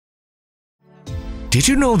Did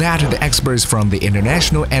you know that the experts from the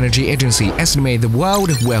International Energy Agency estimate the world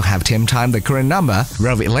will have 10 times the current number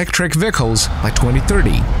of electric vehicles by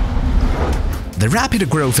 2030? The rapid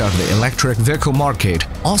growth of the electric vehicle market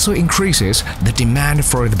also increases the demand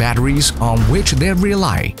for the batteries on which they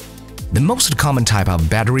rely. The most common type of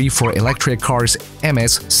battery for electric cars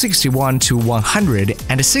emits 61 to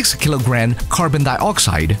 106 kg carbon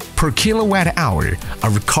dioxide per kilowatt-hour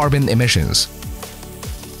of carbon emissions.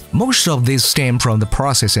 Most of these stem from the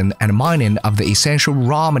processing and mining of the essential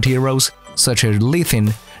raw materials such as lithium,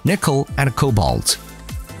 nickel, and cobalt.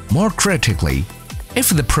 More critically, if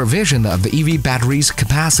the provision of the EV batteries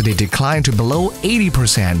capacity decline to below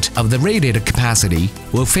 80% of the rated capacity,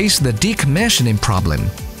 we'll face the decommissioning problem.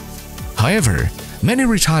 However, many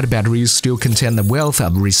retired batteries still contain the wealth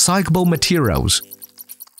of recyclable materials.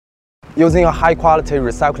 Using a high-quality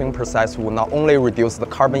recycling process will not only reduce the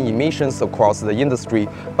carbon emissions across the industry,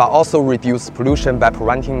 but also reduce pollution by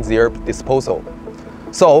preventing their disposal.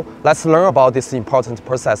 So, let's learn about this important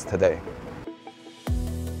process today.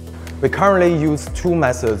 We currently use two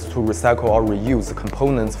methods to recycle or reuse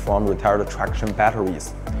components from retired traction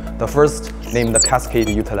batteries. The first, named cascade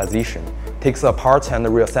utilization, takes apart and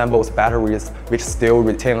reassembles batteries which still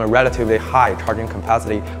retain a relatively high charging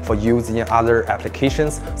capacity for use in other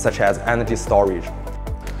applications such as energy storage.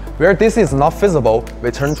 Where this is not feasible, we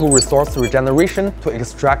turn to resource regeneration to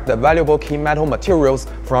extract the valuable key metal materials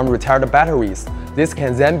from retired batteries. This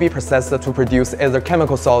can then be processed to produce either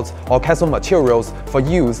chemical salts or cathode materials for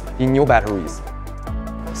use in new batteries.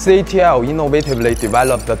 CATL innovatively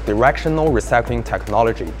developed the directional recycling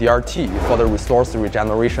technology (DRT) for the resource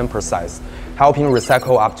regeneration process, helping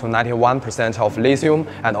recycle up to 91% of lithium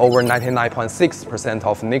and over 99.6%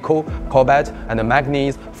 of nickel, cobalt, and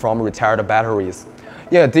manganese from retired batteries.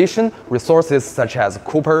 In addition, resources such as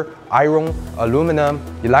copper, iron, aluminum,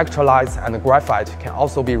 electrolytes, and graphite can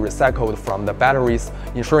also be recycled from the batteries,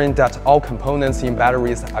 ensuring that all components in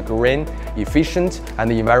batteries are green, efficient, and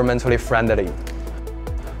environmentally friendly.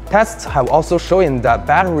 Tests have also shown that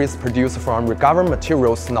batteries produced from recovered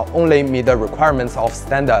materials not only meet the requirements of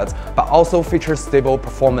standards, but also feature stable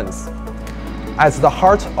performance. As the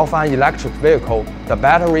heart of an electric vehicle, the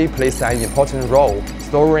battery plays an important role,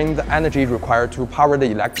 storing the energy required to power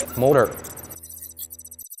the electric motor.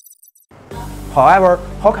 However,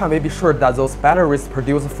 how can we be sure that those batteries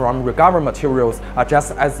produced from recovered materials are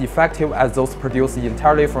just as effective as those produced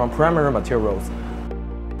entirely from primary materials?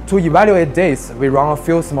 To evaluate this, we run a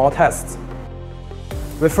few small tests.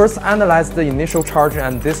 We first analyze the initial charge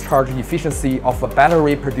and discharge efficiency of a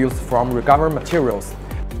battery produced from recovered materials.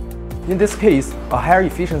 In this case, a higher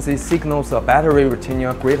efficiency signals a battery retaining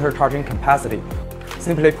a greater charging capacity.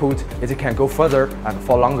 Simply put, it can go further and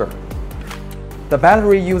for longer. The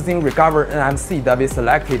battery using recovered NMC that we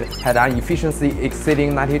selected had an efficiency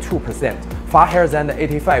exceeding 92%, far higher than the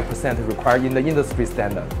 85% required in the industry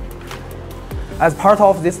standard. As part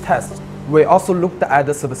of this test, we also looked at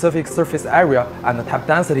the specific surface area and the tap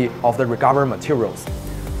density of the recovered materials.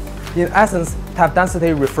 In essence, tap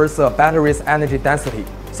density refers to a battery's energy density,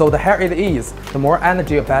 so the higher it is, the more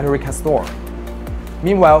energy a battery can store.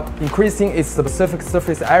 Meanwhile, increasing its specific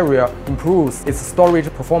surface area improves its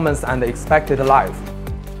storage performance and expected life.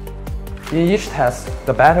 In each test,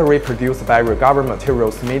 the battery produced by recovered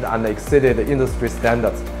materials met and exceeded industry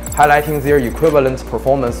standards, highlighting their equivalent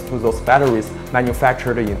performance to those batteries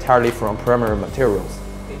manufactured entirely from primary materials.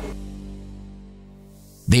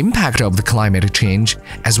 The impact of the climate change,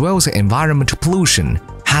 as well as environmental pollution,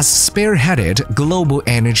 has spearheaded global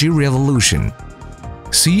energy revolution.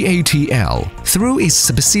 CATL, through its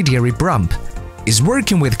subsidiary BRUMP, is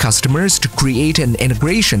working with customers to create an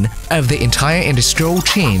integration of the entire industrial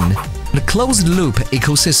chain, a closed-loop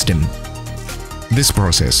ecosystem. This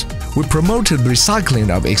process will promote the recycling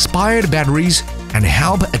of expired batteries and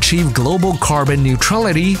help achieve global carbon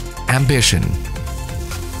neutrality ambition.